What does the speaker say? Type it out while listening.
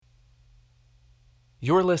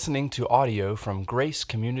You're listening to audio from Grace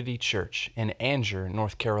Community Church in Anger,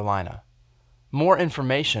 North Carolina. More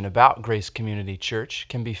information about Grace Community Church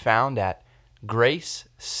can be found at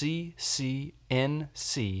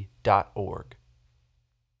graceccnc.org.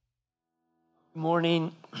 Good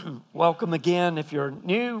morning. Welcome again. If you're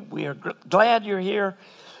new, we are glad you're here.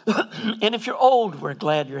 And if you're old, we're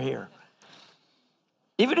glad you're here.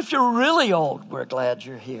 Even if you're really old, we're glad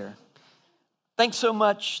you're here. Thanks so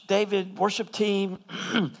much, David, worship team,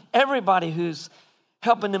 everybody who's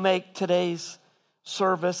helping to make today's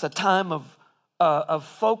service a time of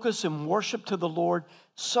focus and worship to the Lord.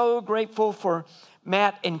 So grateful for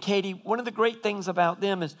Matt and Katie. One of the great things about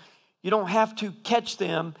them is you don't have to catch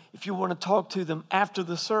them if you want to talk to them after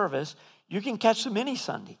the service. You can catch them any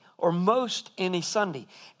Sunday or most any Sunday.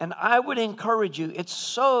 And I would encourage you, it's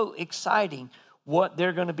so exciting what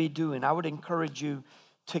they're going to be doing. I would encourage you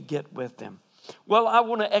to get with them. Well, I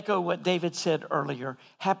want to echo what David said earlier.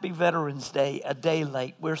 Happy Veterans Day, a day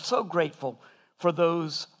late. We're so grateful for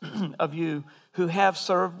those of you who have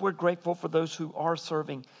served. We're grateful for those who are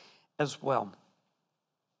serving as well.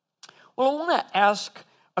 Well, I want to ask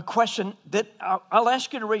a question that I'll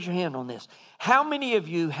ask you to raise your hand on this. How many of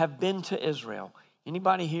you have been to Israel?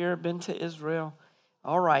 Anybody here been to Israel?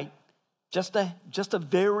 All right. Just a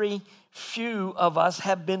very few of us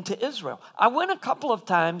have been to Israel. I went a couple of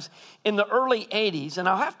times in the early 80s, and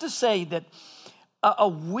I'll have to say that a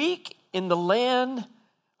week in the land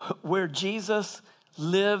where Jesus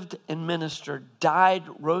lived and ministered, died,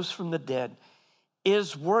 rose from the dead,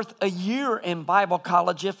 is worth a year in Bible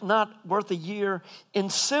college, if not worth a year in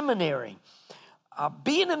seminary.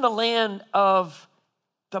 Being in the land of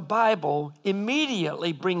the Bible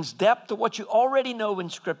immediately brings depth to what you already know in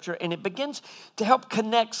Scripture, and it begins to help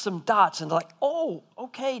connect some dots and like, oh,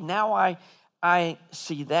 okay, now I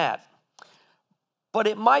see that. But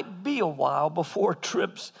it might be a while before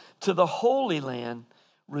trips to the Holy Land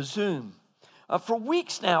resume. For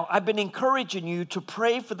weeks now, I've been encouraging you to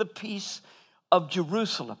pray for the peace of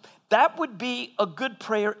Jerusalem. That would be a good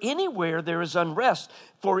prayer anywhere there is unrest.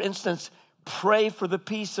 For instance, pray for the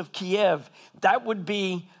peace of Kiev. That would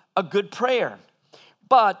be a good prayer.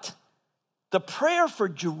 But the prayer for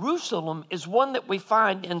Jerusalem is one that we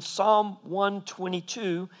find in Psalm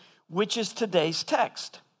 122, which is today's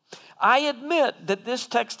text. I admit that this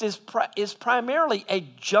text is primarily a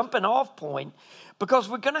jumping off point because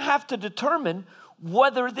we're going to have to determine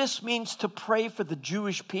whether this means to pray for the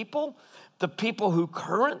Jewish people, the people who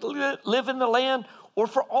currently live in the land, or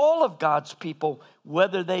for all of God's people,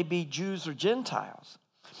 whether they be Jews or Gentiles.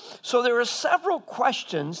 So there are several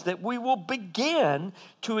questions that we will begin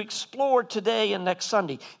to explore today and next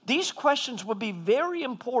Sunday. These questions will be very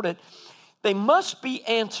important. They must be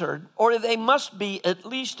answered, or they must be at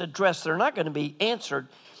least addressed. They're not going to be answered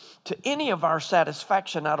to any of our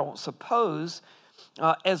satisfaction, I don't suppose,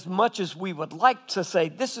 as much as we would like to say,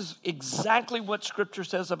 this is exactly what Scripture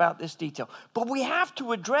says about this detail. But we have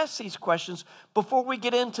to address these questions before we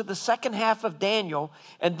get into the second half of Daniel,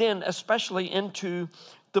 and then especially into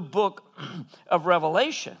the book of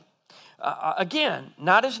Revelation. Again,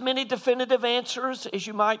 not as many definitive answers as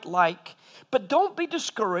you might like, but don't be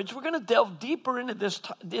discouraged. We're going to delve deeper into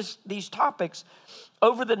these topics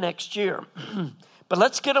over the next year. But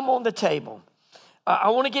let's get them on the table.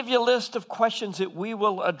 I want to give you a list of questions that we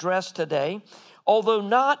will address today, although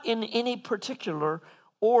not in any particular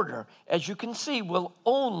order. As you can see, we'll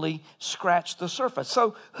only scratch the surface.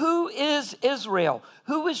 So who is Israel?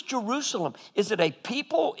 Who is Jerusalem? Is it a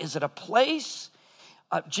people? Is it a place?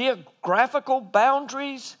 Geographical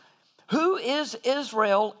boundaries? Who is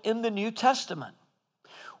Israel in the New Testament?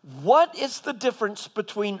 What is the difference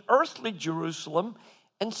between earthly Jerusalem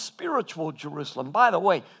and spiritual Jerusalem? By the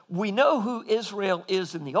way, we know who Israel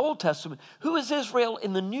is in the Old Testament. Who is Israel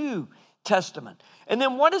in the New Testament? And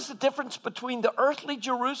then what is the difference between the earthly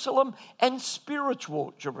Jerusalem and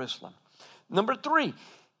spiritual Jerusalem? Number 3,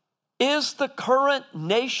 is the current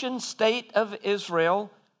nation state of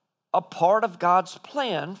Israel a part of God's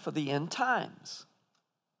plan for the end times?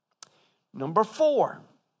 Number 4,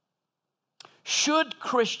 should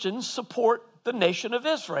Christians support the nation of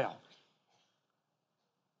Israel?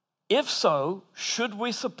 If so, should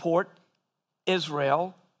we support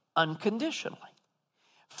Israel unconditionally?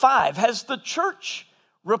 5, has the church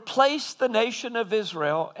replaced the nation of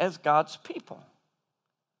Israel as God's people?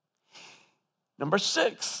 Number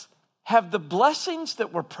 6, have the blessings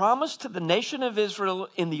that were promised to the nation of Israel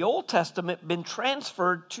in the Old Testament been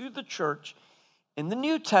transferred to the church in the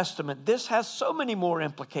New Testament? This has so many more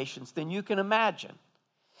implications than you can imagine.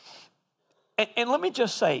 And let me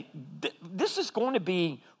just say, this is going to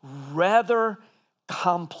be rather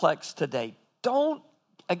complex today. Don't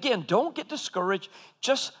Again, don't get discouraged.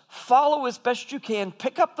 Just follow as best you can.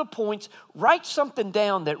 Pick up the points. Write something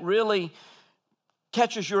down that really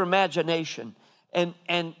catches your imagination. And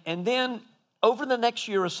then over the next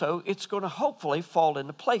year or so, it's going to hopefully fall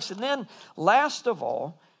into place. And then last of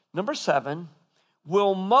all, number 7,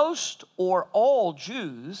 will most or all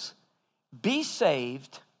Jews be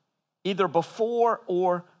saved either before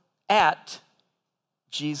or at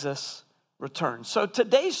Jesus' return? So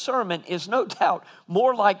today's sermon is no doubt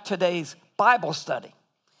more like today's Bible study.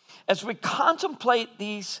 As we contemplate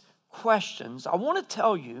these questions, I want to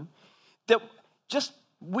tell you that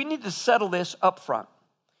we need to settle this up front.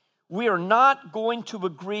 We are not going to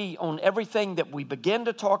agree on everything that we begin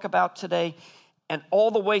to talk about today and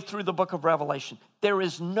all the way through the book of Revelation. There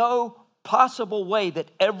is no possible way that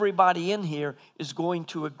everybody in here is going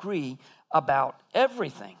to agree about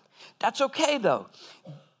everything. That's okay, though.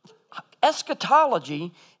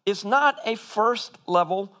 Eschatology is not a first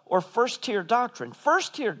level or first tier doctrine.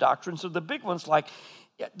 First tier doctrines are the big ones like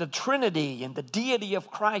the Trinity and the deity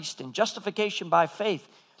of Christ and justification by faith,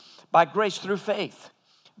 by grace through faith.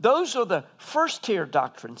 Those are the first tier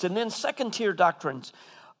doctrines. And then second tier doctrines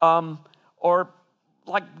are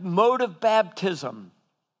like mode of baptism,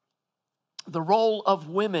 the role of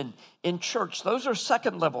women in church. Those are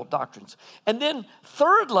second level doctrines. And then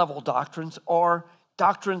third level doctrines are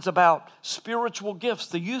doctrines about spiritual gifts,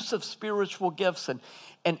 the use of spiritual gifts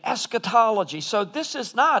and eschatology. So this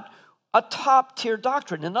is not a top tier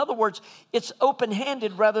doctrine. In other words, it's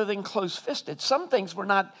open-handed rather than close-fisted. Some things we're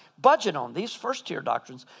not budging on, these first tier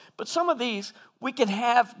doctrines, but some of these we can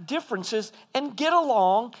have differences and get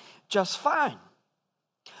along just fine.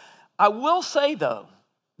 I will say, though,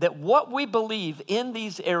 that what we believe in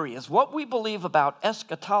these areas, what we believe about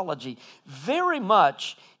eschatology, very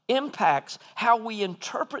much impacts how we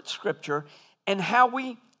interpret Scripture and how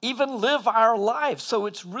we even live our lives. So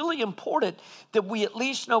it's really important that we at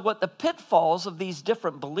least know what the pitfalls of these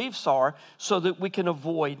different beliefs are so that we can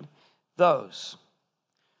avoid those.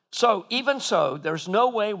 So even so, there's no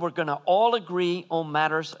way we're going to all agree on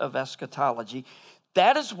matters of eschatology.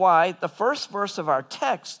 That is why the first verse of our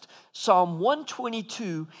text, Psalm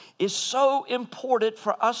 122, is so important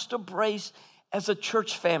for us to brace as a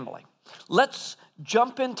church family. Let's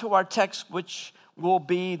jump into our text, which will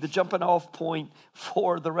be the jumping off point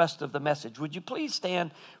for the rest of the message. Would you please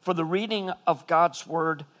stand for the reading of God's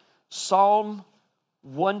word, Psalm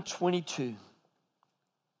 122.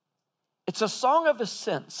 It's a song of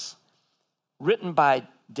ascents written by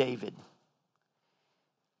David.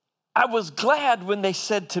 I was glad when they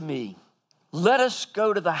said to me, let us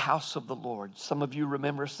go to the house of the Lord. Some of you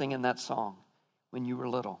remember singing that song when you were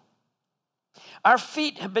little. Our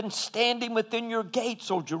feet have been standing within your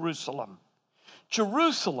gates, O Jerusalem.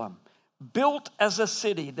 Jerusalem, built as a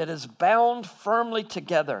city that is bound firmly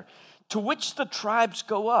together, to which the tribes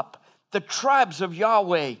go up, the tribes of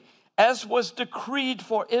Yahweh, as was decreed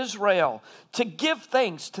for Israel, to give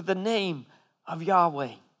thanks to the name of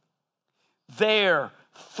Yahweh. There,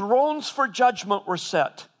 thrones for judgment were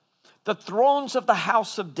set, the thrones of the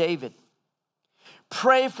house of David.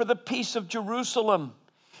 Pray for the peace of Jerusalem.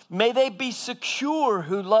 May they be secure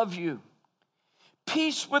who love you.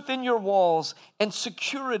 Peace within your walls and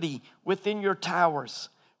security within your towers.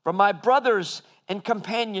 For my brothers and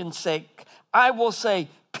companions' sake, I will say,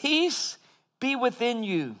 peace be within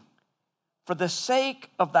you. For the sake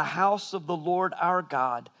of the house of the Lord our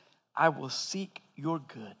God, I will seek your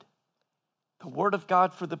good. The word of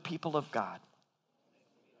God for the people of God.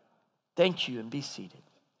 Thank you, and be seated.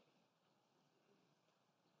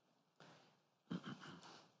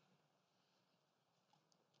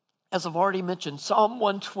 As I've already mentioned, Psalm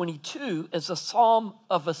 122 is a psalm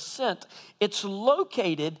of ascent. It's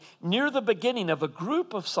located near the beginning of a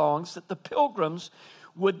group of songs that the pilgrims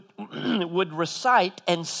would recite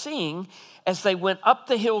and sing as they went up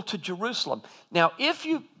the hill to Jerusalem. Now, if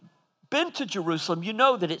you've been to Jerusalem, you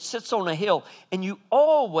know that it sits on a hill, and you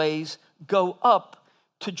always go up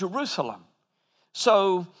to Jerusalem.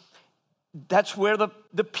 So that's where the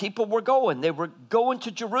people were going. They were going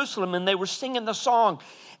to Jerusalem, and they were singing the song.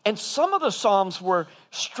 And some of the psalms were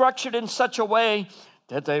structured in such a way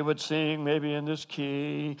that they would sing maybe in this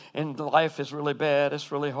key, and life is really bad,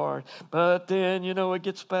 it's really hard. But then, it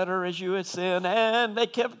gets better as you ascend. And they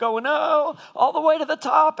kept going, all the way to the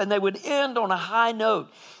top, and they would end on a high note.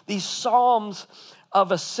 These psalms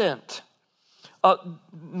of ascent.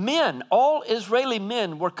 All Israeli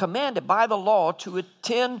men were commanded by the law to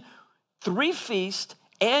attend 3 feasts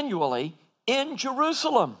annually in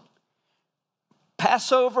Jerusalem.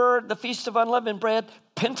 Passover, the Feast of Unleavened Bread,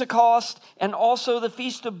 Pentecost, and also the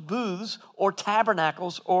Feast of Booths or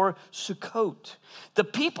Tabernacles or Sukkot. The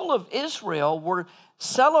people of Israel were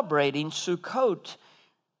celebrating Sukkot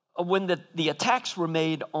when the attacks were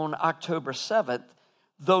made on October 7th,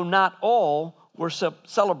 though not all were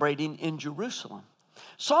celebrating in Jerusalem.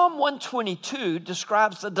 Psalm 122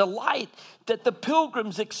 describes the delight that the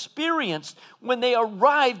pilgrims experienced when they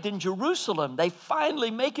arrived in Jerusalem. They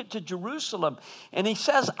finally make it to Jerusalem. And he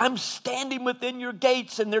says, I'm standing within your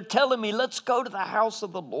gates, and they're telling me, let's go to the house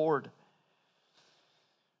of the Lord.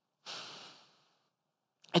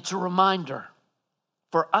 It's a reminder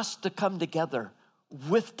for us to come together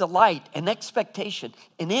with delight and expectation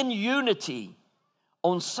and in unity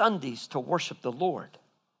on Sundays to worship the Lord.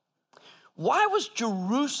 Why was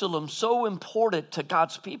Jerusalem so important to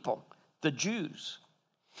God's people, the Jews?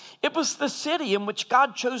 It was the city in which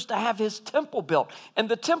God chose to have his temple built. And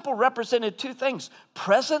the temple represented two things: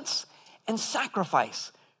 presence and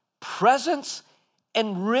sacrifice. Presence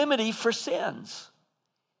and remedy for sins.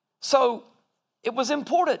 So it was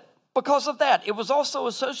important because of that. It was also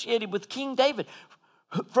associated with King David,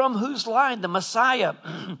 from whose line the Messiah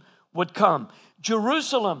would come.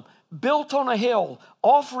 Jerusalem, built on a hill,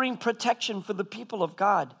 offering protection for the people of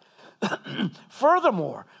God.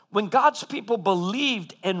 Furthermore, when God's people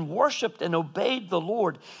believed and worshiped and obeyed the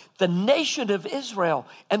Lord, the nation of Israel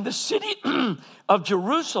and the city of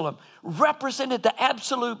Jerusalem represented the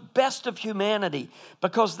absolute best of humanity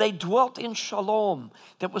because they dwelt in shalom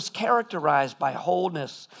that was characterized by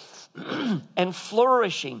wholeness and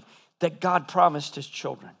flourishing that God promised his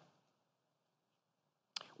children.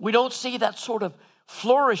 We don't see that sort of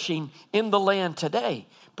flourishing in the land today,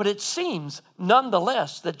 but it seems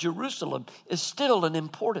nonetheless that Jerusalem is still an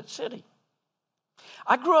important city.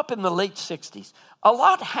 I grew up in the late 60s. A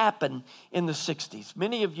lot happened in the 60s.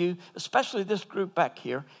 Many of you, especially this group back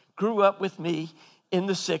here, grew up with me in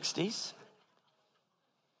the 60s.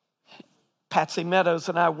 Patsy Meadows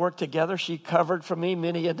and I worked together. She covered for me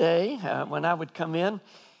many a day when I would come in,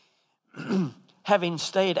 having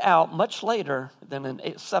stayed out much later than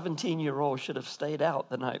a 17-year-old should have stayed out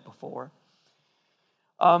the night before.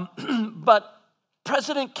 But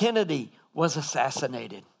President Kennedy was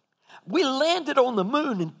assassinated. We landed on the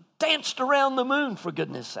moon and danced around the moon, for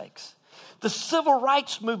goodness sakes. The civil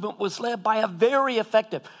rights movement was led by a very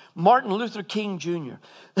effective Martin Luther King Jr.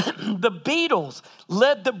 The Beatles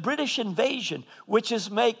led the British invasion, which is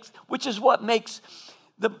what makes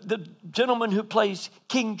the gentleman who plays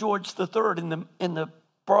King George III in the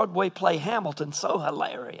Broadway play Hamilton so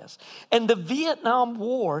hilarious. And the Vietnam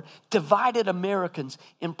War divided Americans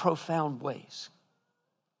in profound ways.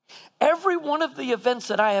 Every one of the events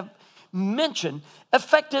that I have mentioned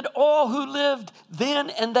affected all who lived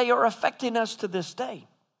then, and they are affecting us to this day.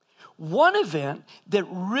 One event that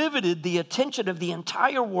riveted the attention of the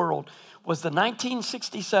entire world was the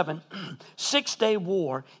 1967 Six-Day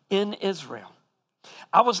War in Israel.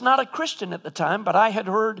 I was not a Christian at the time, but I had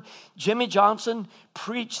heard Jimmy Johnson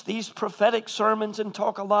preach these prophetic sermons and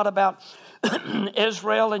talk a lot about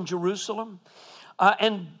Israel and Jerusalem.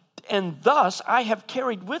 And thus, I have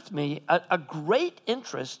carried with me a great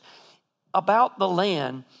interest about the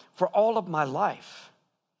land for all of my life.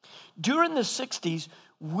 During the 60s,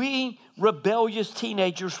 we rebellious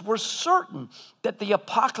teenagers were certain that the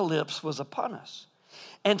apocalypse was upon us.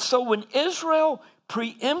 And so when Israel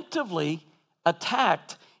preemptively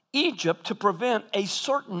attacked Egypt to prevent a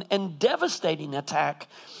certain and devastating attack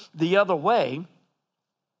the other way,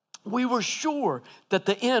 we were sure that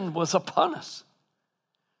the end was upon us.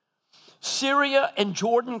 Syria and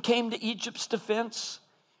Jordan came to Egypt's defense,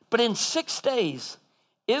 but in 6 days,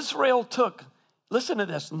 Israel took, listen to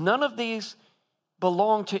this, none of these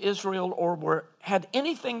belonged to Israel or had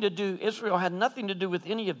anything to do, Israel had nothing to do with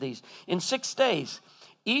any of these. In 6 days,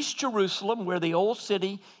 East Jerusalem, where the old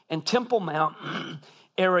city and Temple Mount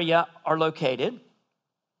area are located,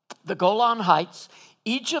 the Golan Heights,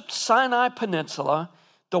 Egypt's Sinai Peninsula,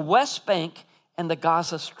 the West Bank, and the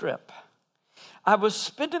Gaza Strip. I was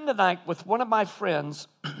spending the night with one of my friends,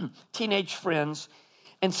 teenage friends,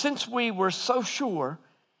 and since we were so sure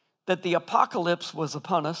that the apocalypse was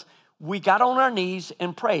upon us, we got on our knees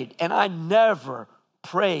and prayed. And I never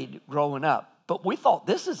prayed growing up, but we thought,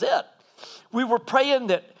 this is it. We were praying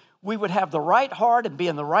that we would have the right heart and be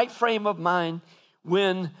in the right frame of mind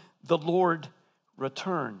when the Lord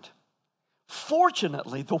returned.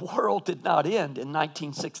 Fortunately, the world did not end in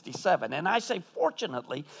 1967. And I say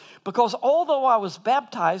fortunately because although I was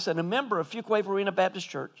baptized and a member of Fuquay-Varina Baptist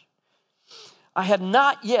Church, I had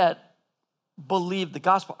not yet believed the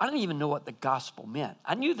gospel. I didn't even know what the gospel meant.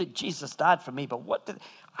 I knew that Jesus died for me, but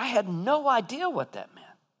I had no idea what that meant.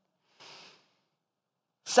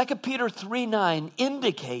 2 Peter 3:9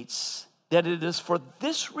 indicates that it is for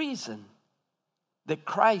this reason that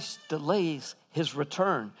Christ delays his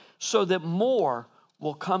return, so that more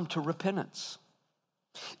will come to repentance.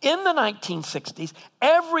 In the 1960s,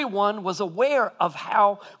 everyone was aware of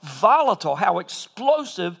how volatile, how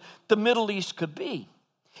explosive the Middle East could be.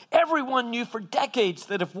 Everyone knew for decades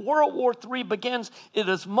that if World War III begins, it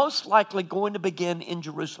is most likely going to begin in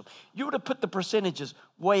Jerusalem. You would have put the percentages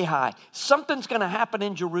way high. Something's going to happen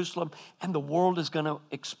in Jerusalem and the world is going to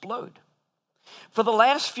explode. For the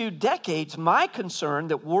last few decades, my concern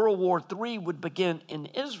that World War III would begin in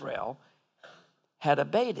Israel had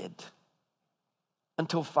abated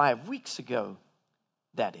until 5 weeks ago,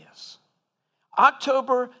 that is.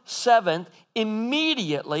 October 7th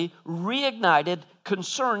immediately reignited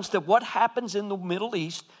concerns that what happens in the Middle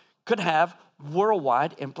East could have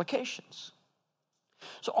worldwide implications.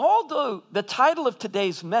 So although the title of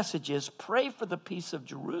today's message is Pray for the Peace of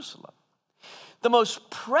Jerusalem, the most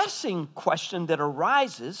pressing question that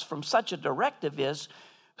arises from such a directive is,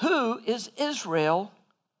 who is Israel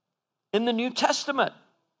in the New Testament?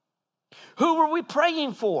 Who are we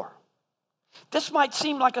praying for? This might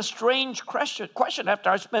seem like a strange question after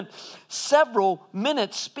I spent several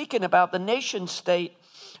minutes speaking about the nation state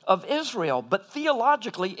of Israel, but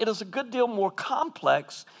theologically it is a good deal more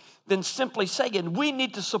complex than simply saying we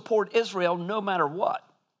need to support Israel no matter what.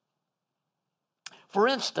 For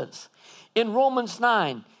instance, in Romans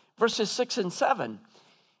 9, verses 6 and 7,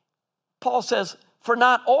 Paul says, "For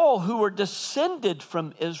not all who are descended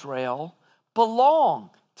from Israel belong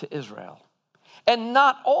to Israel. And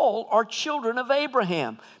not all are children of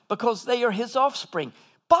Abraham, because they are his offspring.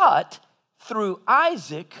 But through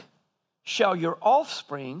Isaac shall your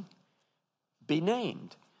offspring be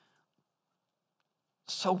named."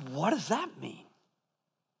 So what does that mean?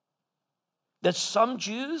 That some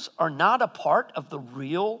Jews are not a part of the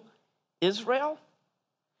real Israel?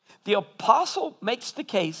 The apostle makes the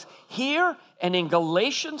case here and in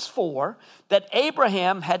Galatians 4 that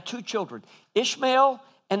Abraham had two children, Ishmael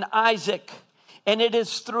and Isaac. And it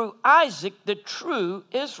is through Isaac that true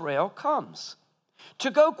Israel comes. To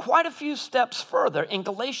go quite a few steps further, in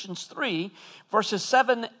Galatians 3, verses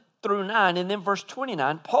 7 through 9, and then verse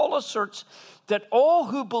 29, Paul asserts that all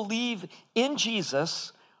who believe in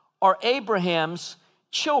Jesus are Abraham's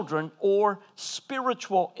children or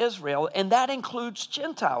spiritual Israel, and that includes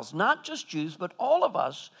Gentiles, not just Jews, but all of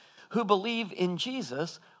us who believe in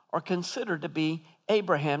Jesus are considered to be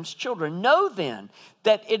Abraham's children. Know then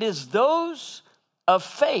that it is those of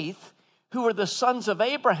faith who are the sons of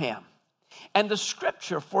Abraham. And the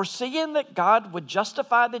scripture, foreseeing that God would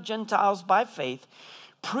justify the Gentiles by faith,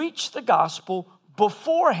 preached the gospel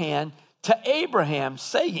beforehand to Abraham,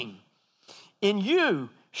 saying, "In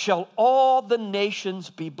you shall all the nations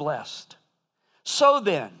be blessed." So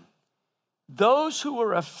then, those who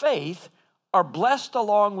are of faith are blessed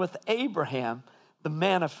along with Abraham, the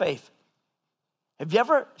man of faith. Have you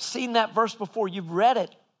ever seen that verse before? You've read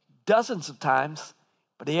it dozens of times,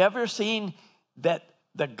 but have you ever seen that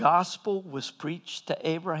the gospel was preached to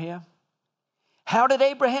Abraham? How did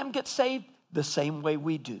Abraham get saved? The same way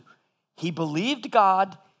we do. He believed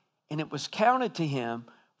God, and it was counted to him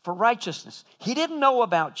for righteousness. He didn't know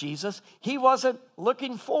about Jesus. He wasn't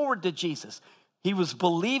looking forward to Jesus. He was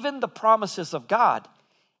believing the promises of God,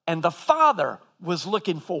 and the Father was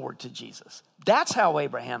looking forward to Jesus. That's how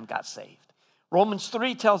Abraham got saved. Romans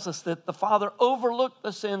 3 tells us that the Father overlooked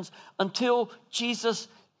the sins until Jesus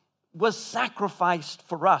was sacrificed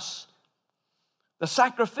for us. The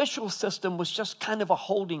sacrificial system was just kind of a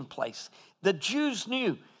holding place. The Jews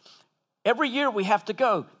knew every year we have to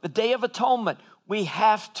go. The Day of Atonement, we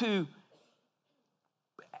have to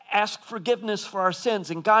ask forgiveness for our sins,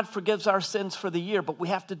 and God forgives our sins for the year, but we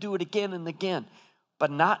have to do it again and again.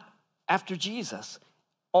 But not after Jesus.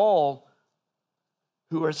 All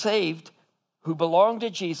who are saved, who belong to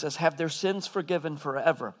Jesus, have their sins forgiven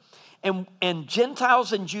forever. And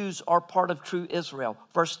Gentiles and Jews are part of true Israel.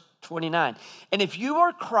 Verse 29. And if you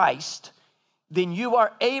are Christ, then you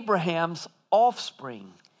are Abraham's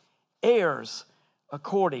offspring, heirs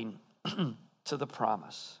according to the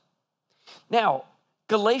promise. Now,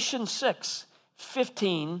 Galatians 6,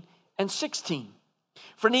 15 and 16.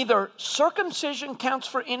 For neither circumcision counts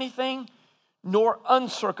for anything, nor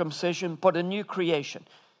uncircumcision, but a new creation.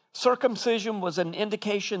 Circumcision was an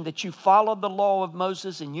indication that you followed the law of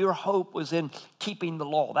Moses and your hope was in keeping the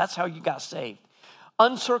law. That's how you got saved.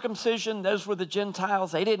 Uncircumcision, those were the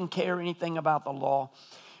Gentiles. They didn't care anything about the law.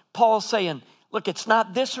 Paul's saying, look, it's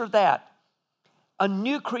not this or that. A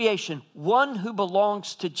new creation, one who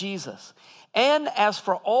belongs to Jesus. And as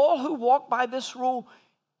for all who walk by this rule,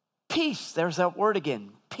 peace, there's that word again,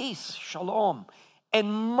 peace, shalom,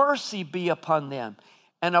 and mercy be upon them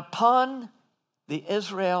and upon the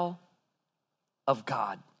Israel of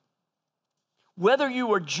God. Whether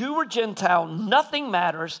you are Jew or Gentile, nothing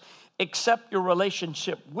matters except your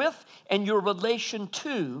relationship with and your relation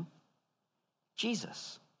to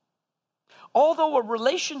Jesus. Although a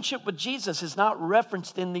relationship with Jesus is not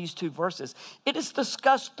referenced in these two verses, it is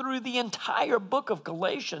discussed through the entire book of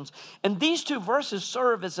Galatians. And these two verses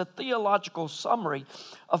serve as a theological summary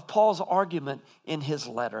of Paul's argument in his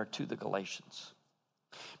letter to the Galatians.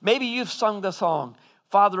 Maybe you've sung the song,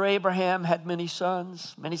 Father Abraham had many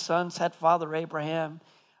sons had Father Abraham.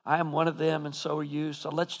 I am one of them, and so are you. So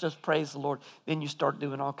let's just praise the Lord. Then you start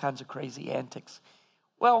doing all kinds of crazy antics.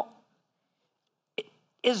 Well,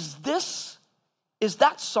 is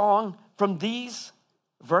that song from these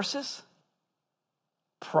verses?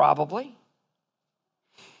 Probably.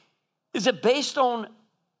 Is it based on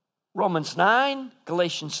Romans 9,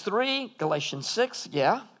 Galatians 3, Galatians 6?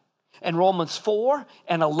 Yeah. And Romans 4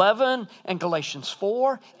 and 11 and Galatians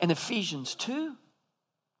 4 and Ephesians 2.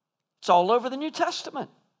 It's all over the New Testament.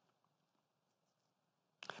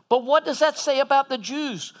 But what does that say about the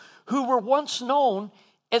Jews who were once known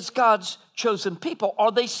as God's chosen people?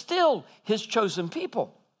 Are they still his chosen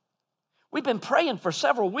people? We've been praying for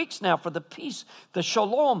several weeks now for the peace, the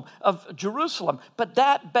shalom of Jerusalem. But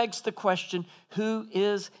that begs the question, who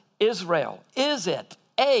is Israel? Is it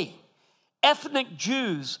A, ethnic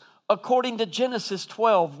Jews according to Genesis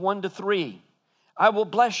 12, 1-3? I will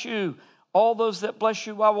bless you. All those that bless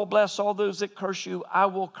you, I will bless. All those that curse you, I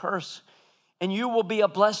will curse. And you will be a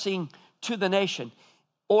blessing to the nation.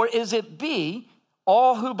 Or is it B,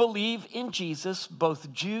 all who believe in Jesus,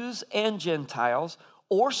 both Jews and Gentiles?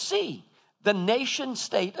 Or C, the nation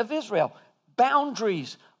state of Israel,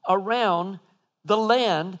 boundaries around the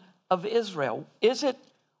land of Israel? Is it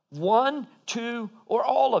 1, 2, or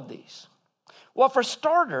all of these? Well, for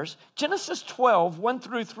starters, Genesis 12,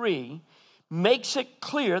 1-3 makes it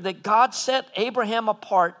clear that God set Abraham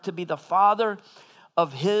apart to be the father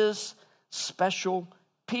of his special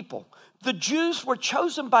people. The Jews were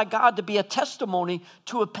chosen by God to be a testimony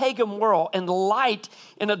to a pagan world and light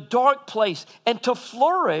in a dark place, and to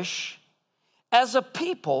flourish as a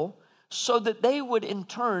people so that they would in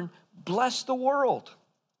turn bless the world.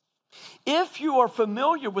 If you are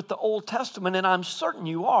familiar with the Old Testament, and I'm certain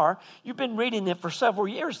you are, you've been reading it for several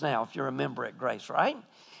years now if you're a member at Grace, right?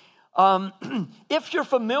 If you're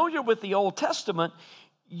familiar with the Old Testament,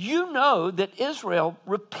 you know that Israel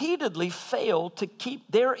repeatedly failed to keep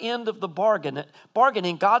their end of the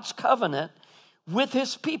bargaining God's covenant with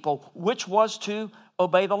his people, which was to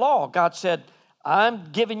obey the law. God said,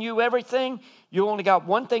 I'm giving you everything. You only got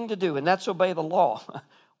one thing to do, and that's obey the law.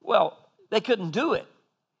 Well, they couldn't do it.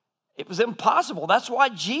 It was impossible. That's why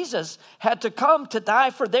Jesus had to come to die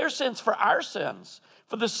for their sins, for our sins,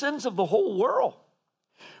 for the sins of the whole world.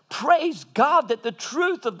 Praise God that the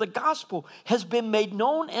truth of the gospel has been made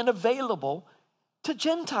known and available to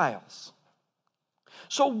Gentiles.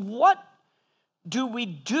 So what do we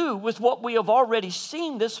do with what we have already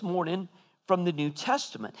seen this morning from the New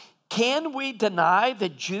Testament? Can we deny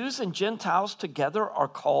that Jews and Gentiles together are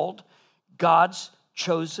called God's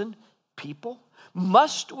chosen people?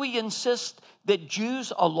 Must we insist that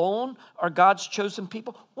Jews alone are God's chosen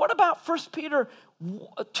people? What about 1 Peter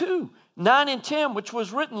 2, 9 and 10, which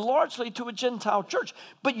was written largely to a Gentile church?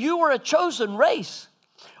 But you are a chosen race,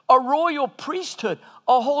 a royal priesthood,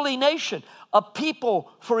 a holy nation, a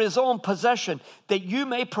people for his own possession, that you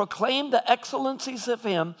may proclaim the excellencies of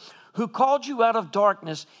him who called you out of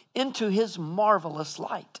darkness into his marvelous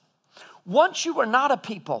light. Once you were not a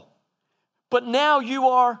people, but now you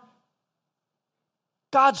are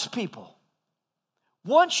God's people.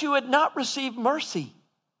 Once you had not received mercy,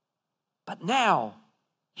 but now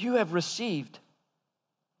you have received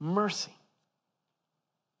mercy.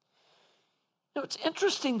 Now, it's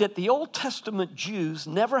interesting that the Old Testament Jews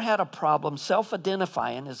never had a problem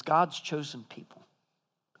self-identifying as God's chosen people.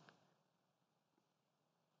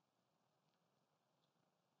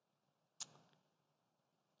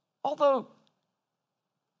 Although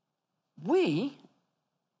we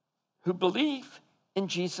who believe in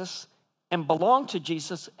Jesus and belong to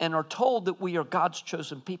Jesus and are told that we are God's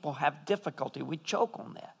chosen people have difficulty. We choke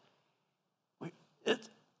on that.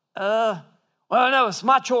 Well, no, it's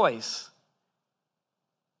my choice.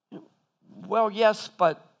 Well, yes,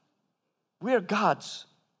 but we're God's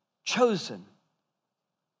chosen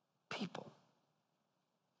people.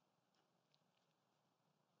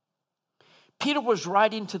 Peter was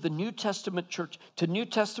writing to the New Testament church, to New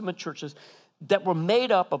Testament churches that were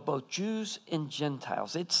made up of both Jews and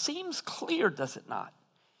Gentiles. It seems clear, does it not?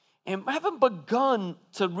 And I haven't begun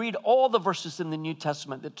to read all the verses in the New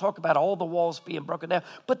Testament that talk about all the walls being broken down,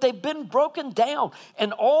 but they've been broken down.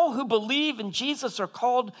 And all who believe in Jesus are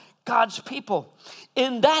called God's people.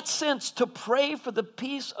 In that sense, to pray for the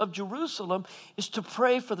peace of Jerusalem is to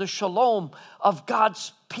pray for the shalom of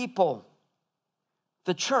God's people,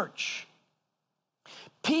 the church.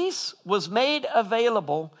 Peace was made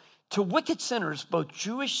available to wicked sinners, both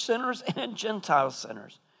Jewish sinners and Gentile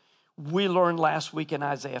sinners. We learned last week in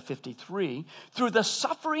Isaiah 53, through the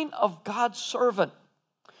suffering of God's servant,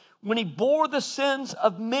 when he bore the sins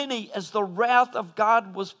of many as the wrath of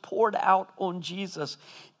God was poured out on Jesus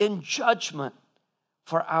in judgment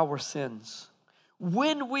for our sins.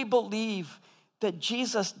 When we believe that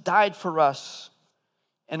Jesus died for us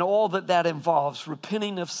and all that that involves,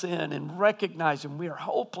 repenting of sin and recognizing we are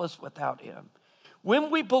hopeless without him, when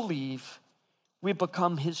we believe, we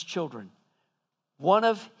become his children, one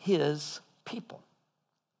of his people.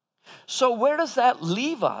 So where does that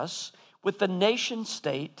leave us with the nation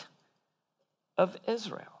state of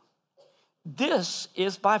Israel? This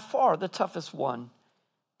is by far the toughest one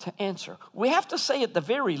to answer. We have to say at the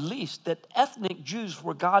very least that ethnic Jews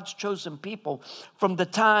were God's chosen people from the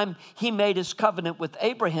time he made his covenant with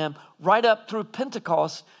Abraham right up through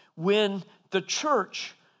Pentecost when the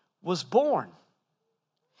church was born.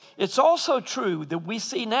 It's also true that we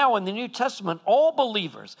see now in the New Testament, all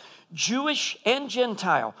believers, Jewish and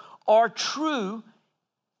Gentile, are true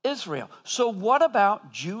Israel. So what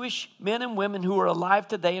about Jewish men and women who are alive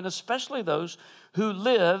today, and especially those who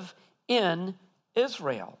live in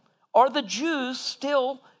Israel? Are the Jews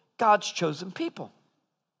still God's chosen people?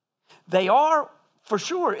 They are, for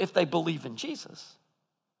sure, if they believe in Jesus.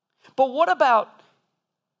 But what about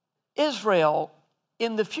Israel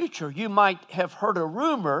in the future? You might have heard a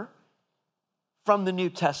rumor from the New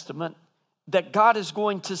Testament that God is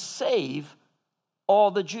going to save all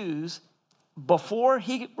the Jews before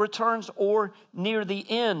he returns or near the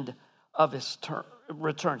end of his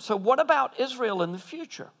return. So what about Israel in the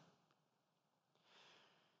future?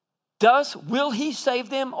 Will he save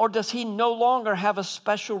them, or does he no longer have a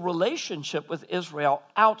special relationship with Israel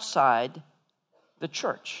outside the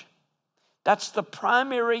church? That's the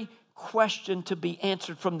primary question to be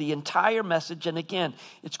answered from the entire message. And again,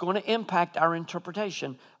 it's going to impact our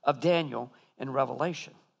interpretation of Daniel and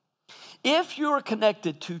Revelation. If you're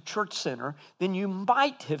connected to Church Center, then you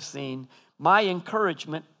might have seen my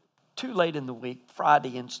encouragement too late in the week,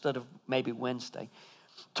 Friday instead of maybe Wednesday,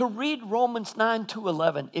 to read Romans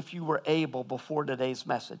 9-11 if you were able before today's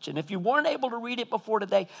message. And if you weren't able to read it before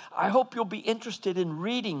today, I hope you'll be interested in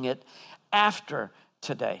reading it after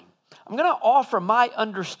today. I'm going to offer my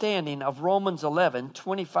understanding of Romans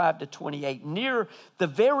 11:25-28, near the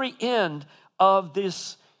very end of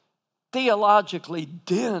this theologically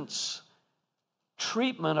dense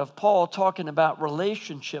treatment of Paul talking about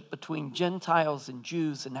relationship between Gentiles and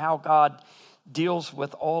Jews and how God deals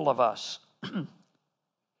with all of us.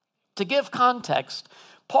 To give context,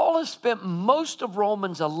 Paul has spent most of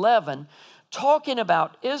Romans 11 talking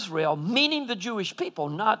about Israel, meaning the Jewish people,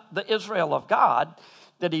 not the Israel of God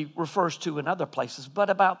that he refers to in other places, but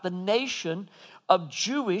about the nation of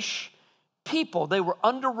Jewish people. They were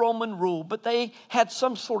under Roman rule, but they had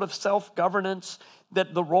some sort of self-governance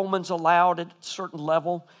that the Romans allowed at a certain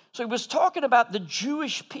level. So he was talking about the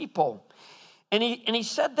Jewish people. And he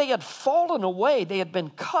said they had fallen away. They had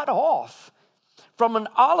been cut off from an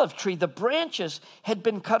olive tree. The branches had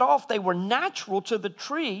been cut off. They were natural to the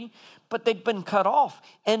tree, but they'd been cut off.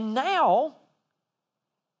 And now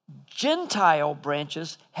Gentile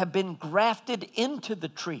branches have been grafted into the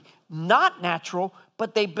tree. Not natural,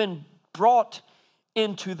 but they've been brought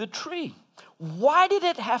into the tree. Why did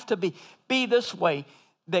it have to be this way,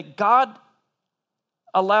 that God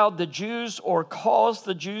allowed the Jews or caused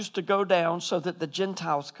the Jews to go down so that the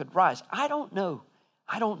Gentiles could rise? I don't know,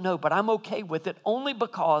 but I'm okay with it only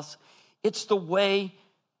because it's the way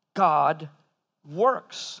God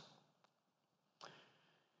works.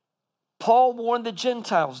 Paul warned the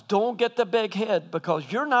Gentiles, don't get the big head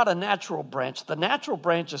because you're not a natural branch. The natural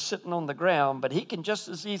branch is sitting on the ground, but he can just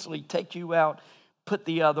as easily take you out, put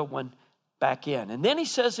the other one back in. And then he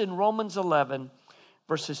says in Romans 11,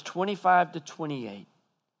 verses 25-28,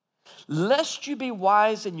 lest you be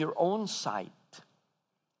wise in your own sight,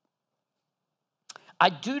 I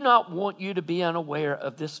do not want you to be unaware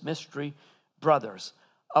of this mystery, brothers.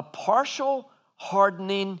 A partial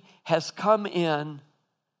hardening has come in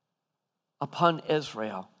upon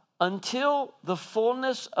Israel until the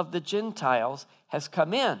fullness of the Gentiles has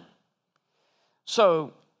come in.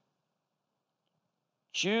 So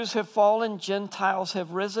Jews have fallen, Gentiles have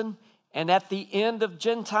risen, and at the end of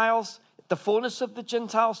Gentiles, the fullness of the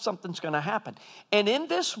Gentiles, something's going to happen. And in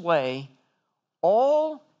this way,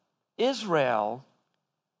 all Israel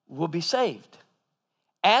will be saved.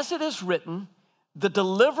 As it is written, the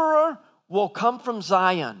deliverer will come from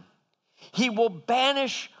Zion. He will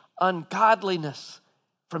banish ungodliness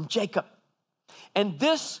from Jacob. And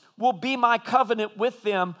this will be my covenant with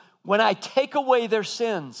them when I take away their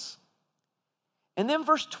sins. And then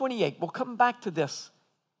verse 28, we'll come back to this.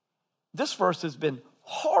 This verse has been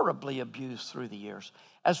horribly abused through the years.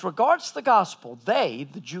 As regards the gospel, they,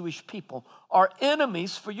 the Jewish people, are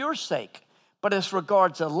enemies for your sake. But as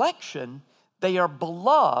regards election, they are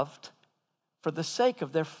beloved for the sake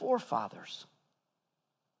of their forefathers.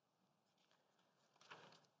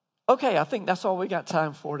 Okay, I think that's all we got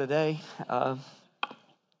time for today.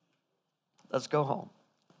 Let's go home.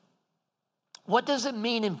 What does it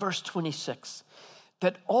mean in verse 26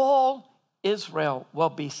 that all Israel will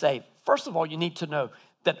be saved? First of all, you need to know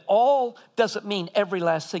that all doesn't mean every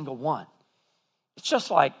last single one. It's just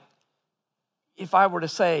like if I were to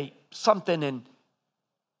say something and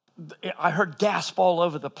I heard gasp all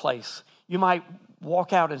over the place, you might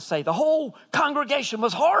walk out and say, the whole congregation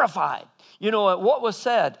was horrified, at what was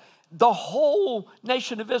said. The whole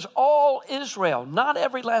nation of Israel, all Israel, not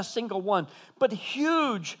every last single one, but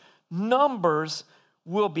huge numbers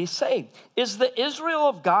will be saved. Is the Israel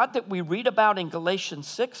of God that we read about in Galatians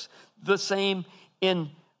 6 the same in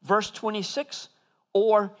verse 26?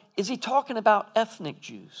 Or is he talking about ethnic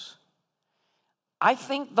Jews? I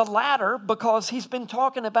think the latter, because he's been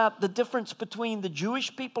talking about the difference between the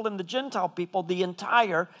Jewish people and the Gentile people the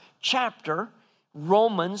entire chapter,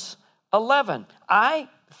 Romans 11. I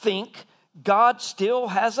think God still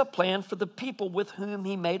has a plan for the people with whom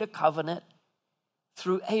he made a covenant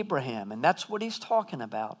through Abraham. And that's what he's talking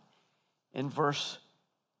about in verse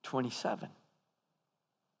 27.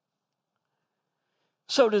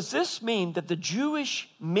 So does this mean that the Jewish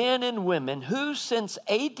men and women who since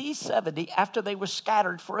AD 70, after they were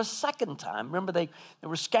scattered for a second time, remember they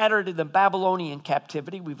were scattered in the Babylonian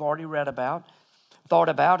captivity we've already thought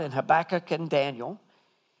about in Habakkuk and Daniel.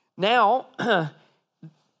 Now,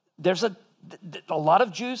 there's a lot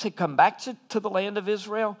of Jews had come back to the land of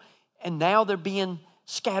Israel, and now they're being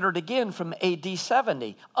scattered again from AD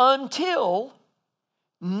 70 until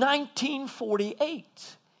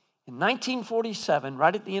 1948. In 1947,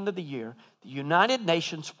 right at the end of the year, the United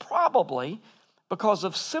Nations, probably because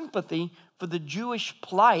of sympathy for the Jewish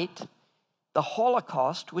plight, the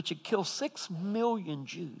Holocaust, which had killed 6 million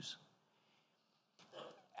Jews,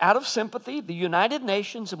 out of sympathy, the United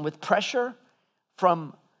Nations, and with pressure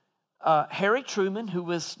from Harry Truman, who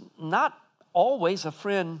was not always a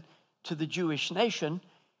friend to the Jewish nation,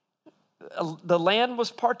 the land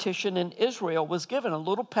was partitioned and Israel was given a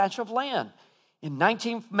little patch of land. In May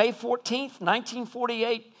 14th,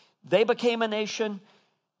 1948, they became a nation.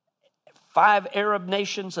 5 Arab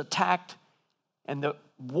nations attacked, and the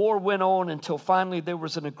war went on until finally there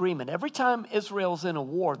was an agreement. Every time Israel's in a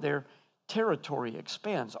war, their territory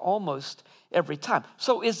expands, almost every time.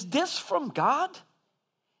 So is this from God?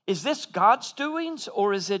 Is this God's doings,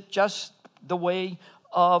 or is it just the way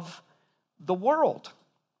of the world?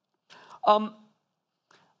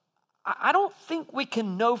 I don't think we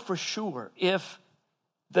can know for sure if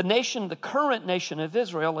the current nation of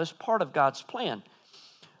Israel is part of God's plan.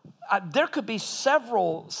 There could be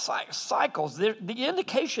several cycles. The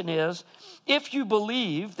indication is, if you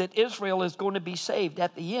believe that Israel is going to be saved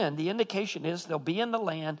at the end, the indication is they'll be in the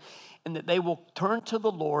land and that they will turn to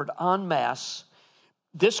the Lord en masse.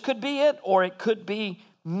 This could be it, or it could be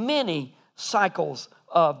many cycles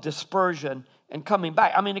of dispersion and coming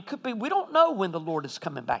back. I mean, it could be, we don't know when the Lord is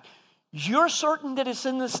coming back. You're certain that it's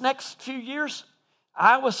in this next few years?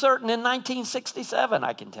 I was certain in 1967,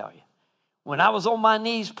 I can tell you, when I was on my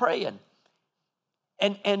knees praying.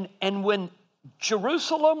 And when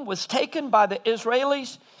Jerusalem was taken by the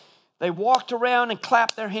Israelis, they walked around and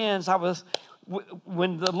clapped their hands.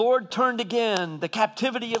 When the Lord turned again, the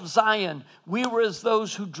captivity of Zion, we were as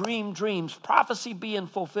those who dream dreams, prophecy being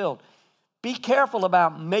fulfilled. Be careful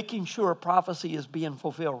about making sure prophecy is being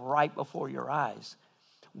fulfilled right before your eyes.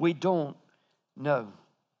 We don't know.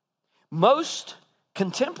 Most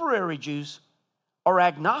contemporary Jews are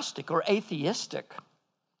agnostic or atheistic.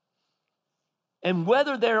 And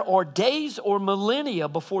whether there are days or millennia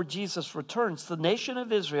before Jesus returns, the nation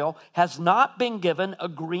of Israel has not been given a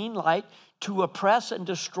green light to oppress and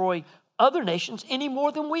destroy other nations any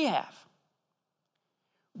more than we have.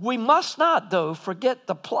 We must not, though, forget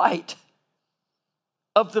the plight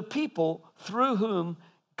of the people through whom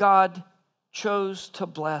God chose to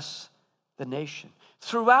bless the nation.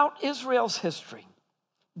 Throughout Israel's history,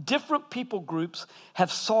 different people groups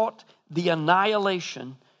have sought the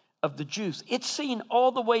annihilation of the Jews. It's seen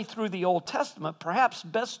all the way through the Old Testament, perhaps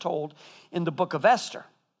best told in the book of Esther.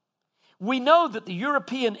 We know that the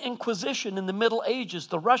European Inquisition in the Middle Ages,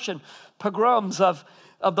 the Russian pogroms of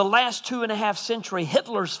the last 2.5 centuries,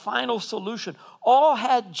 Hitler's final solution, all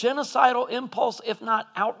had genocidal impulse, if not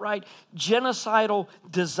outright genocidal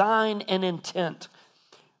design and intent.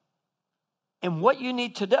 And what you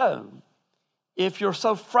need to know, if you're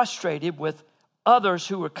so frustrated with others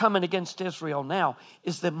who are coming against Israel now,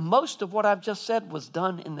 is that most of what I've just said was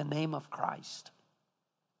done in the name of Christ.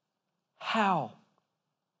 How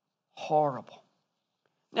horrible.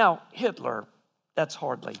 Now, Hitler, that's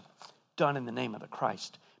hardly done in the name of the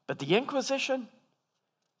Christ. But the Inquisition,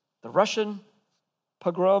 the Russian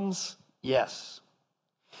pogroms, yes.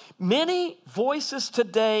 Many voices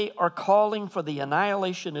today are calling for the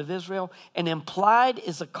annihilation of Israel, and implied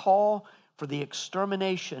is a call for the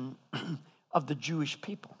extermination of the Jewish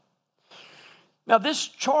people. Now, this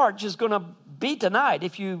charge is going to be denied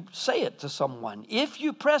if you say it to someone. If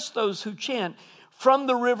you press those who chant, "From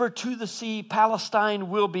the river to the sea, Palestine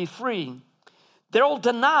will be free," they'll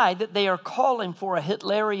deny that they are calling for a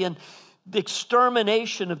Hitlerian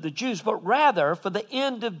extermination of the Jews, but rather for the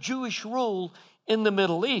end of Jewish rule in the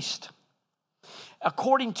Middle East.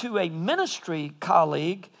 According to a ministry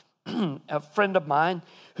colleague, a friend of mine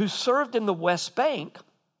who served in the West Bank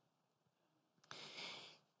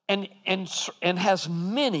and has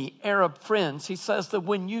many Arab friends, he says that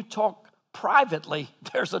when you talk privately,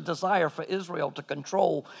 there's a desire for Israel to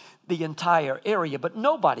control the entire area, but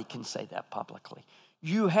nobody can say that publicly.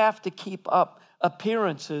 You have to keep up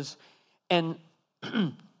appearances and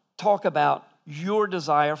talk about your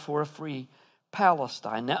desire for a free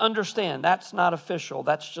Palestine. Now understand, that's not official.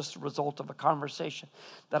 That's just a result of a conversation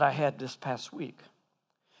that I had this past week.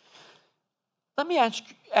 Let me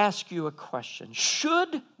ask you a question.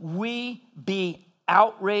 Should we be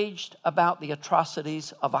outraged about the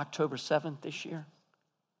atrocities of October 7th this year?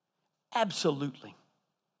 Absolutely.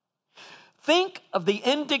 Think of the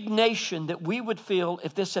indignation that we would feel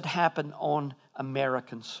if this had happened on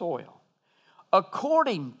American soil.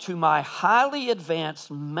 According to my highly advanced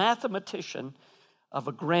mathematician of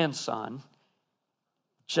a grandson,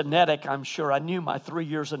 genetic, I'm sure, I knew my 3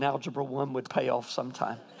 years in Algebra 1 would pay off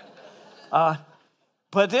sometime.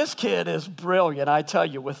 But this kid is brilliant, I tell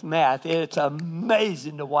you, with math. It's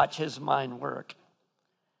amazing to watch his mind work.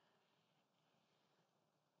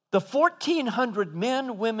 The 1,400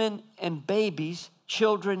 men, women, and babies,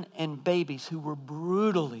 children and babies who were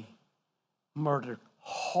brutally murdered,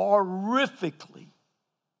 horrifically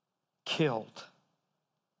killed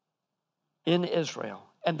in Israel.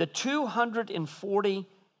 And the 240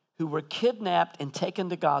 who were kidnapped and taken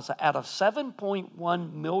to Gaza out of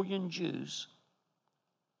 7.1 million Jews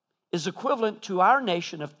is equivalent to our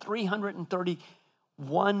nation of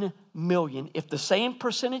 331 million. If the same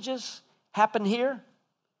percentages happen here,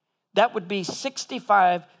 that would be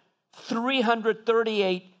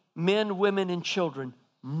 338 men, women, and children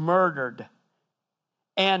murdered,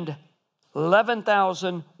 and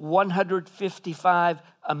 11,155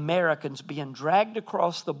 Americans being dragged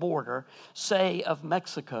across the border, say, of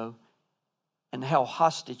Mexico, and held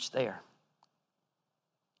hostage there.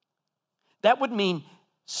 That would mean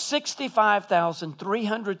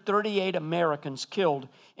 65,338 Americans killed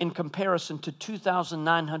in comparison to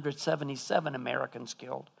 2,977 Americans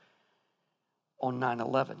killed on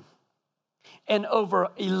 9/11. And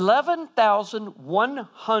over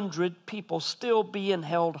 11,100 people still being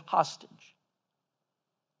held hostage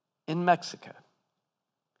in Mexico.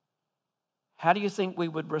 How do you think we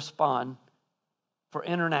would respond for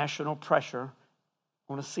international pressure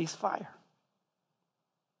on a ceasefire?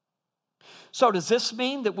 So does this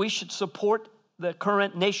mean that we should support the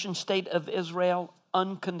current nation state of Israel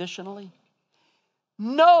unconditionally?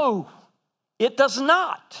 No, it does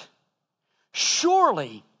not.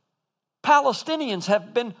 Surely, Palestinians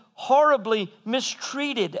have been horribly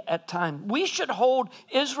mistreated at times. We should hold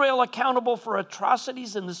Israel accountable for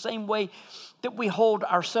atrocities in the same way that we hold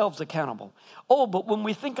ourselves accountable. Oh, but when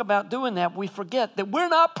we think about doing that, we forget that we're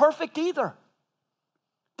not perfect either.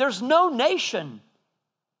 There's no nation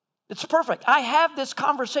that's perfect. I have this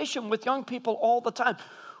conversation with young people all the time.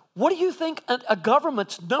 What do you think a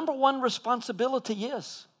government's number one responsibility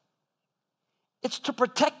is? It's to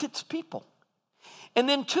protect its people. And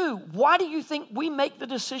then two, why do you think we make the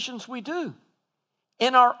decisions we do?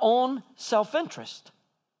 In our own self-interest.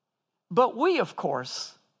 But we, of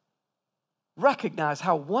course, recognize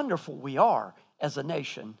how wonderful we are as a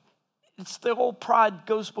nation. It's the old pride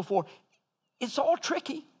goes before. It's all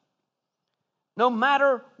tricky. No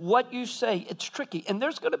matter what you say, it's tricky. And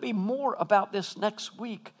there's going to be more about this next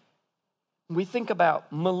week we think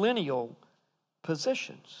about millennial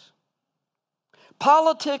positions.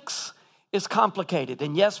 Politics is complicated,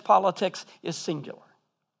 and yes, politics is singular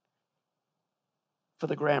for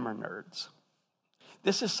the grammar nerds.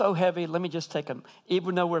 This is so heavy. Let me just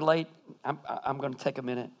even though we're late, I'm going to take a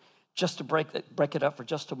minute just to break it up for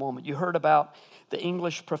just a moment. You heard about the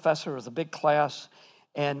English professor of the big class,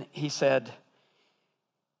 and he said,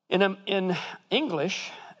 in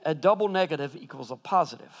English, a double negative equals a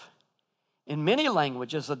positive. In many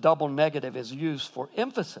languages, a double negative is used for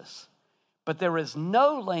emphasis, but there is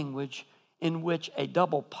no language in which a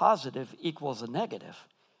double positive equals a negative.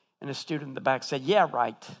 And a student in the back said, yeah,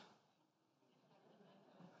 right.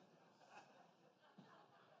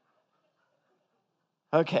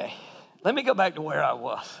 Okay, let me go back to where I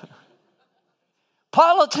was.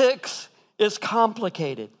 Politics is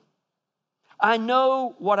complicated. I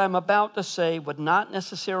know what I'm about to say would not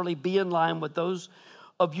necessarily be in line with those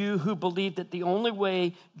of you who believe that the only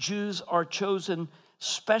way Jews are chosen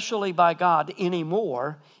specially by God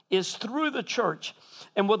anymore is through the church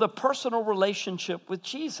and with a personal relationship with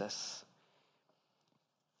Jesus.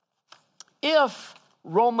 If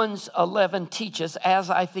Romans 11 teaches, as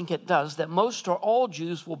I think it does, that most or all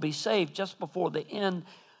Jews will be saved just before the end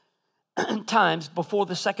times, before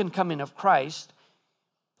the second coming of Christ,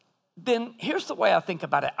 then here's the way I think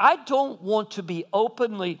about it. I don't want to be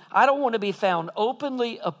found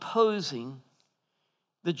openly opposing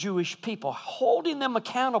the Jewish people, holding them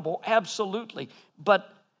accountable, absolutely, but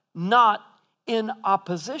not in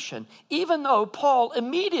opposition. Even though Paul,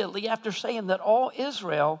 immediately after saying that all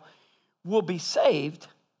Israel will be saved,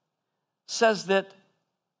 says that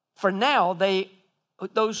for now,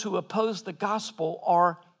 those who oppose the gospel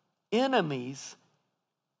are enemies.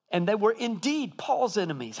 And they were indeed Paul's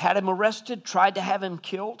enemies, had him arrested, tried to have him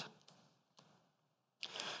killed.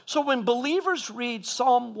 So when believers read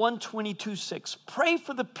Psalm 122:6, pray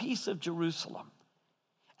for the peace of Jerusalem.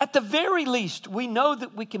 At the very least, we know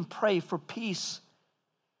that we can pray for peace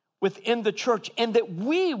within the church and that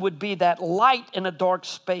we would be that light in a dark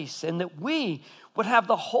space and that we would have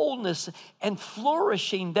the wholeness and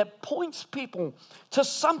flourishing that points people to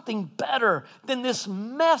something better than this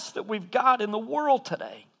mess that we've got in the world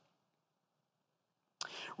today.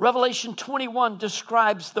 Revelation 21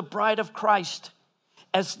 describes the bride of Christ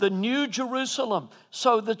as the New Jerusalem.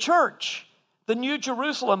 So the church, the New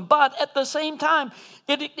Jerusalem, but at the same time,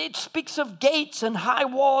 it speaks of gates and high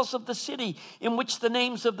walls of the city in which the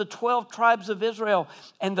names of the 12 tribes of Israel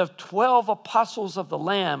and the 12 apostles of the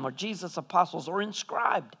Lamb, or Jesus' apostles, are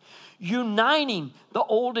inscribed, uniting the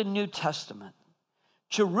Old and New Testament.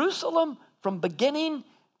 Jerusalem from beginning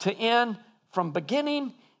to end, from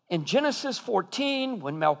beginning in Genesis 14,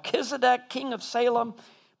 when Melchizedek, king of Salem,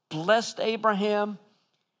 blessed Abraham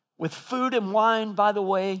with food and wine, by the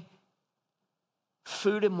way,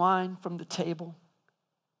 food and wine from the table,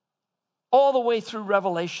 all the way through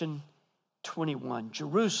Revelation 21,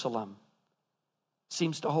 Jerusalem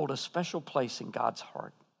seems to hold a special place in God's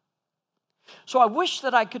heart. So I wish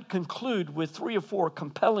that I could conclude with 3 or 4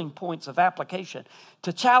 compelling points of application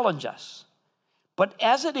to challenge us. But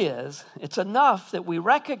as it is, it's enough that we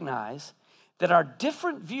recognize that our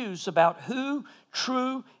different views about who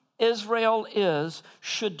true Israel is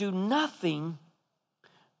should do nothing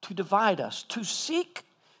to divide us. To seek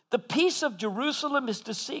the peace of Jerusalem is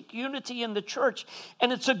to seek unity in the church.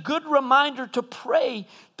 And it's a good reminder to pray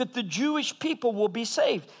that the Jewish people will be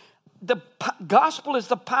saved. The gospel is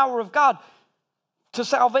the power of God to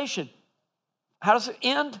salvation. How does it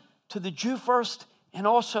end? To the Jew first and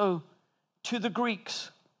also to the Greeks.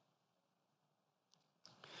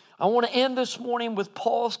 I want to end this morning with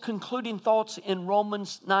Paul's concluding thoughts in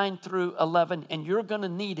Romans 9 through 11, and you're going to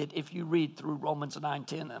need it if you read through Romans 9,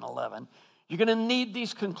 10, and 11. You're going to need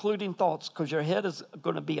these concluding thoughts because your head is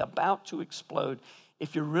going to be about to explode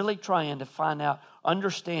if you're really trying to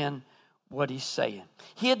understand what he's saying.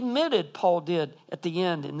 He admitted, Paul did at the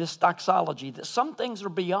end in this doxology, that some things are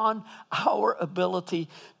beyond our ability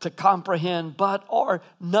to comprehend, but are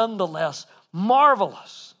nonetheless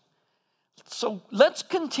marvelous. So let's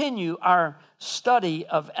continue our study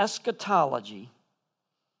of eschatology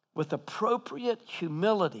with appropriate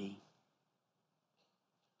humility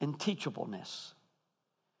and teachableness.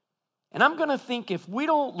 And I'm going to think if we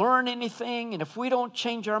don't learn anything and if we don't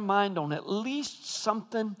change our mind on at least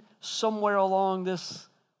something somewhere along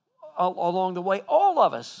the way, all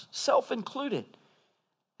of us, self-included,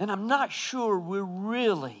 and I'm not sure we're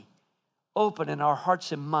really opening our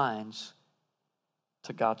hearts and minds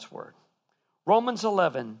to God's word. Romans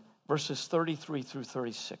 11, verses 33 through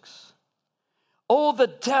 36. Oh, the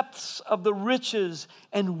depths of the riches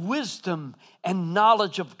and wisdom and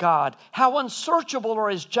knowledge of God. How unsearchable are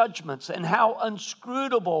his judgments and how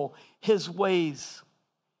inscrutable his ways.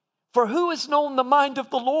 For who has known the mind of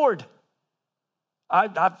the Lord?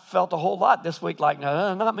 I've felt a whole lot this week like,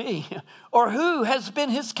 no, not me. Or who has been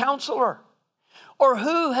his counselor? Or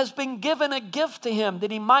who has been given a gift to him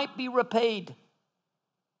that he might be repaid?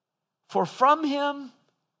 For from him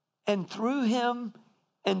and through him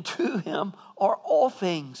and to him are all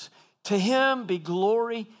things. To him be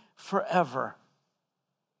glory forever.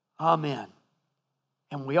 Amen.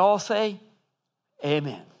 And we all say,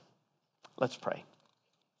 amen. Let's pray.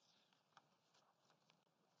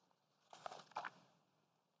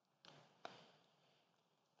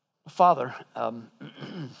 Father,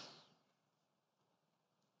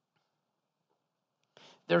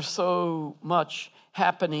 there's so much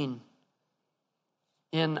happening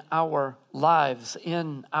in our lives,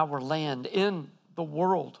 in our land, in the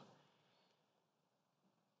world.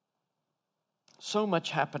 So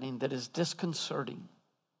much happening that is disconcerting.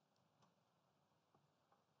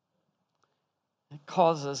 It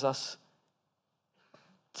causes us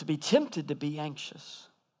to be tempted to be anxious.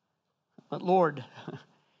 But Lord,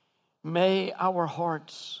 may our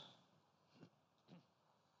hearts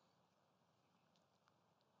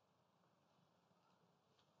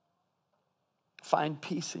find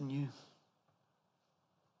peace in you.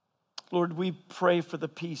 Lord, we pray for the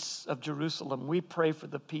peace of Jerusalem. We pray for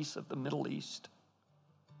the peace of the Middle East.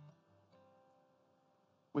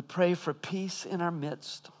 We pray for peace in our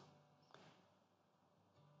midst.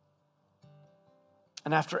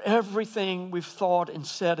 And after everything we've thought and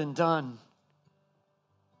said and done,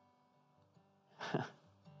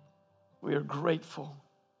 we are grateful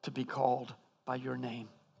to be called by your name.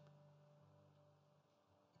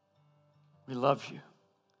 We love you.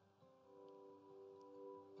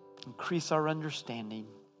 Increase our understanding.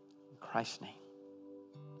 In Christ's name.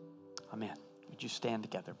 Amen. Would you stand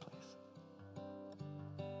together, please?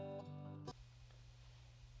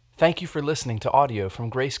 Thank you for listening to audio from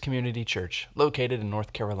Grace Community Church, located in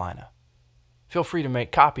North Carolina. Feel free to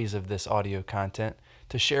make copies of this audio content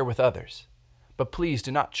to share with others, but please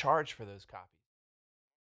do not charge for those copies.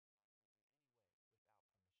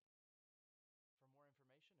 For more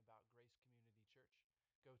information about Grace Community Church,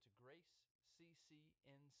 go to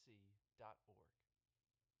graceccnc.org.